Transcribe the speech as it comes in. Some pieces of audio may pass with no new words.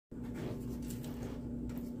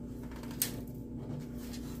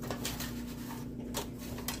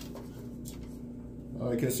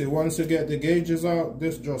Like you see, once you get the gauges out,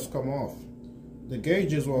 this just come off. The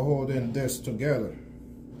gauges were holding this together.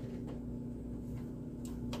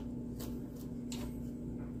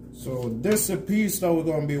 So this is a piece that we're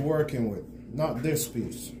going to be working with, not this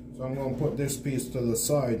piece. So I'm going to put this piece to the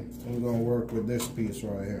side and we're going to work with this piece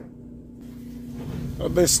right here.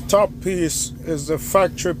 This top piece is the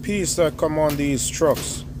factory piece that come on these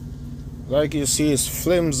trucks. Like you see, it's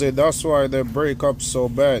flimsy, that's why they break up so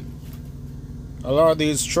bad. A lot of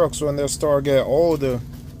these trucks, when they start getting older,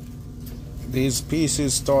 these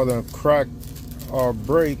pieces start to crack or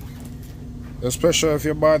break, especially if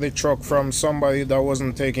you buy the truck from somebody that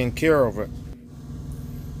wasn't taking care of it.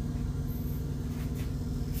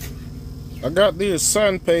 I got this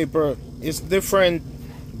sandpaper. It's different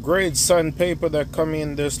grade sandpaper that come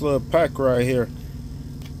in this little pack right here.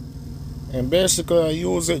 And basically I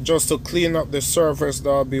use it just to clean up the surface that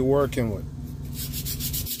I'll be working with.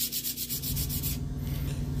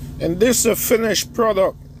 And this is a finished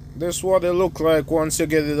product. This is what it look like once you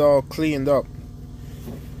get it all cleaned up.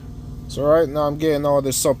 So right now I'm getting all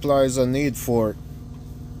the supplies I need for it.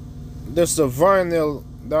 This is the vinyl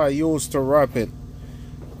that I use to wrap it.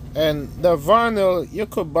 And the vinyl, you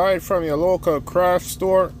could buy it from your local craft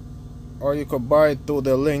store, or you could buy it through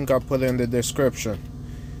the link I put in the description.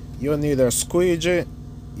 You'll need a squeegee,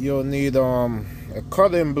 you'll need a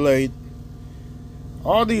cutting blade.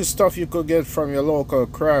 All these stuff you could get from your local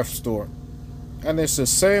craft store. And it's the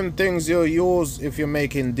same things you'll use if you're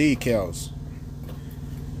making decals.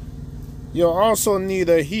 You'll also need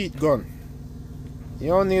a heat gun. You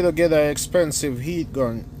don't need to get an expensive heat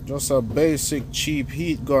gun. Just a basic cheap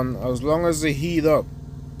heat gun. As long as they heat up,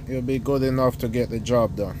 it'll be good enough to get the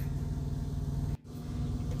job done.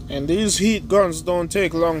 And these heat guns don't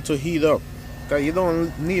take long to heat up, because you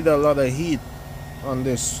don't need a lot of heat on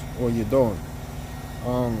this, or you don't.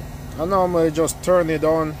 I normally just turn it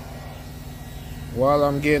on while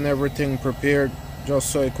I'm getting everything prepared, just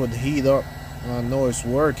so it could heat up and I know it's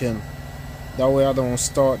working. That way I don't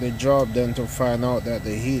start the job then to find out that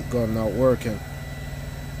the heat gun not working.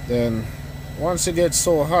 Then once it gets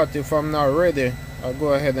so hot, if I'm not ready, I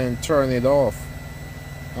go ahead and turn it off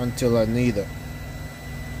until I need it.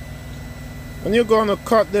 When you're going to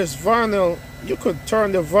cut this vinyl, you could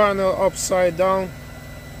turn the vinyl upside down,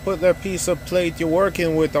 put that piece of plate you're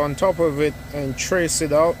working with on top of it and trace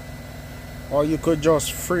it out. Or you could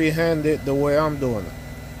just freehand it the way I'm doing it.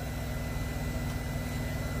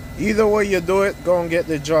 Either way you do it, go and get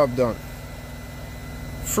the job done.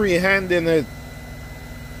 Freehanding it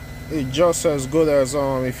is just as good as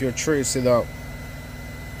if you trace it out.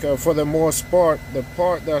 Because for the most part, the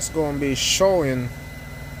part that's going to be showing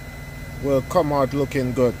will come out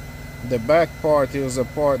looking good. The back part is a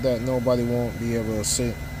part that nobody won't be able to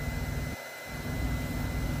see.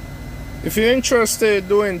 If you're interested in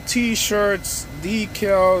doing t-shirts,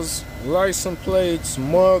 decals, license plates,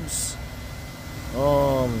 mugs,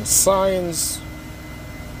 signs,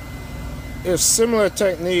 it's similar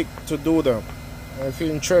technique to do them. If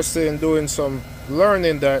you're interested in doing some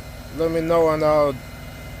learning that, let me know and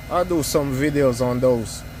I'll do some videos on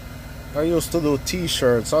those. I used to do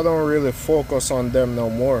t-shirts. I don't really focus on them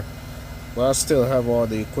no more, but I still have all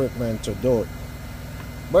the equipment to do it.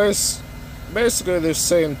 But it's basically the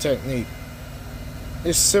same technique.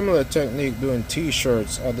 It's similar technique doing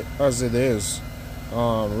t-shirts as it is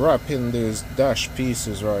wrapping these dash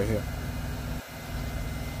pieces right here.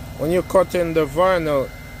 When you're cutting the vinyl,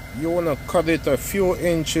 you want to cut it a few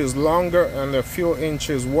inches longer and a few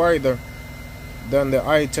inches wider than the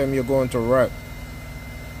item you're going to wrap.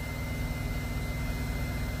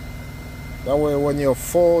 That way when you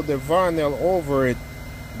fold the vinyl over it,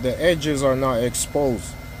 the edges are not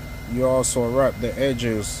exposed. You also wrap the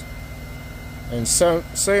edges. And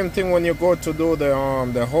same thing when you go to do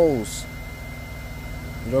the holes.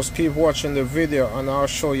 Just keep watching the video and I'll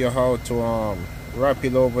show you how to wrap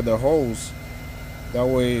it over the holes. That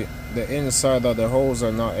way the inside of the holes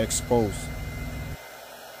are not exposed.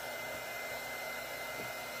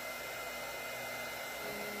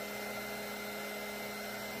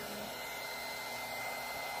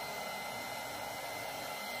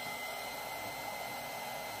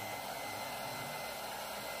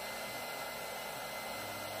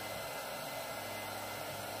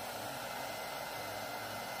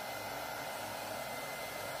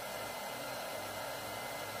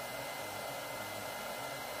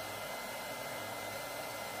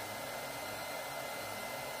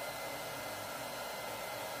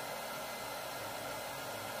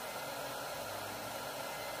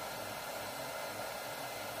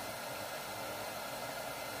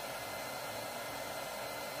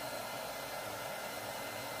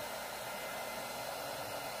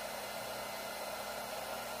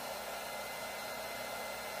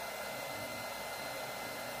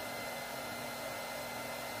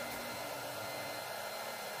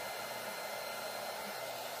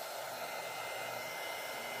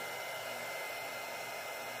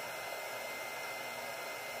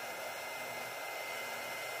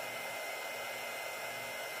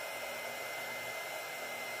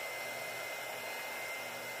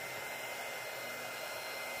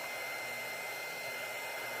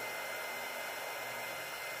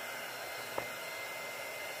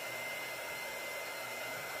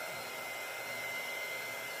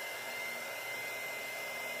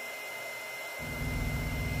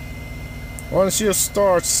 Once you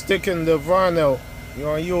start sticking the vinyl, you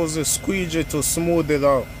want to use a squeegee to smooth it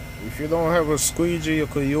out. If you don't have a squeegee, you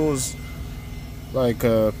could use like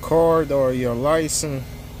a cord or your license.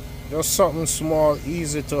 Just something small,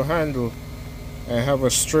 easy to handle, and have a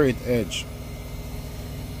straight edge.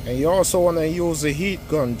 And you also want to use a heat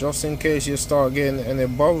gun just in case you start getting any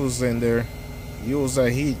bubbles in there. Use a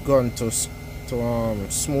heat gun to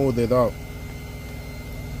smooth it out.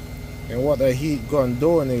 And what the heat gun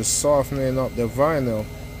doing is softening up the vinyl.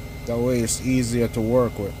 That way it's easier to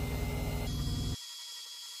work with.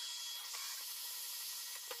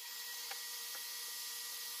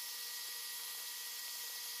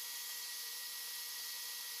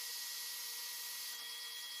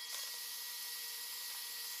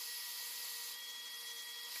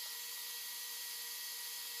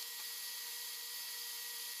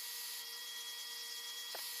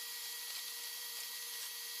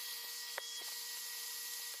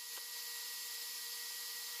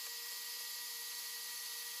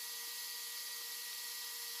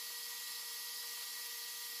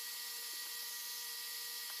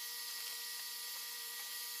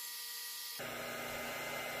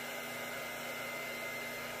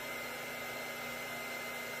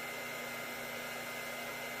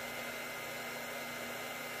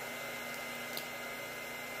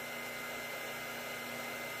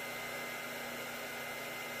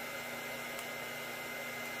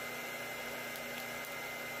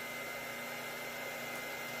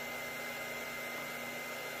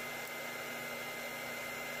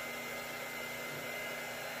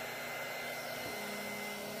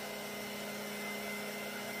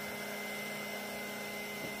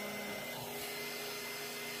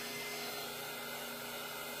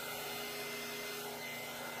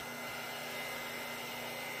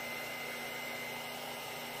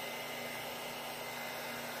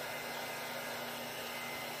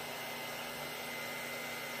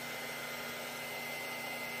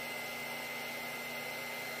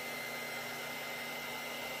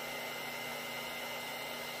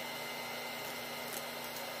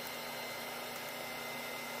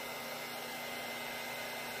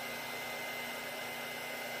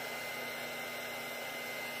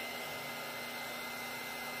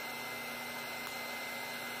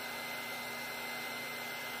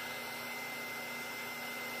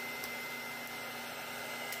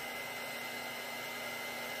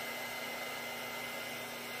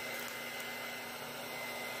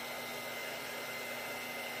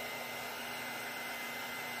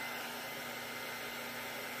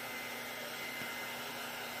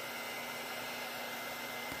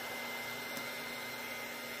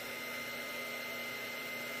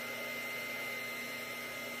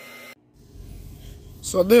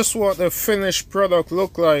 So this is what the finished product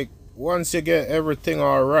look like once you get everything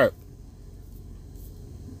all wrapped.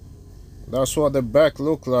 That's what the back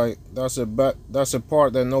look like. That's the back. That's the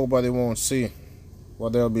part that nobody won't see.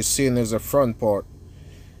 What they'll be seeing is the front part.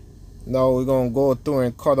 Now we're gonna go through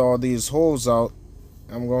and cut all these holes out.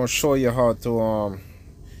 I'm gonna show you how to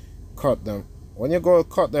cut them. When you go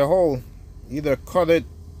cut the hole, either cut it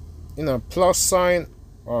in a plus sign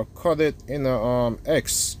or cut it in a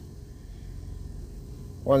X.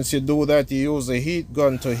 Once you do that, you use a heat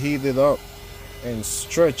gun to heat it up and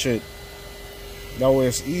stretch it. That way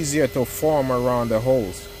it's easier to form around the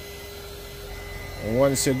holes. And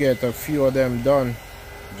once you get a few of them done,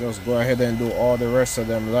 just go ahead and do all the rest of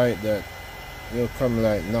them like that. You'll come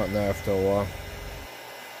like nothing after a while.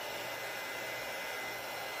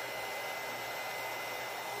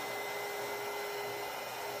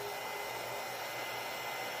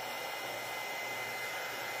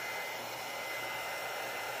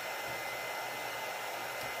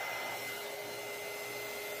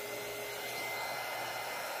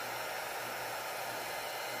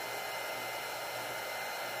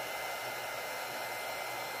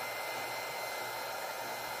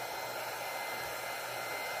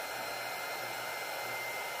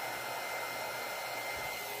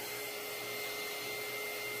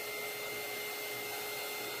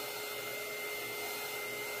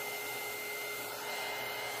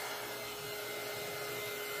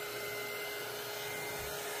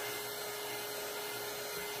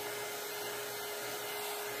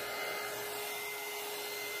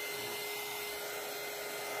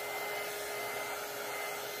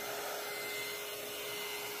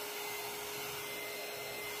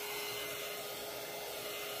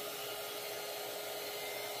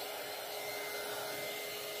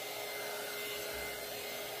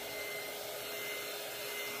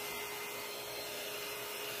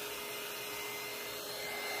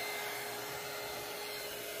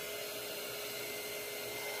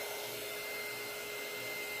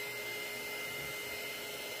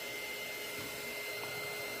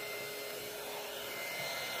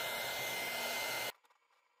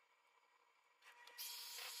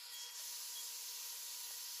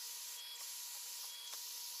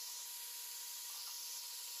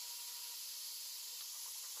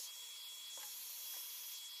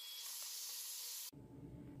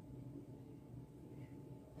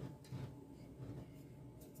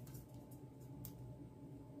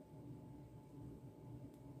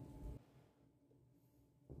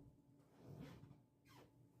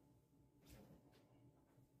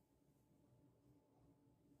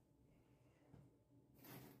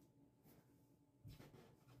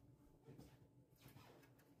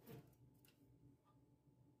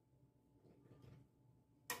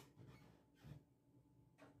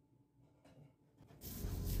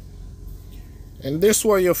 And this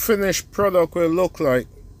what your finished product will look like.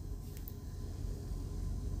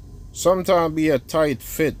 Sometimes be a tight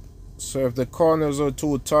fit, so if the corners are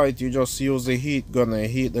too tight, you just use the heat gun and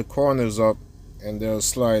heat the corners up and they'll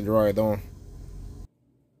slide right on.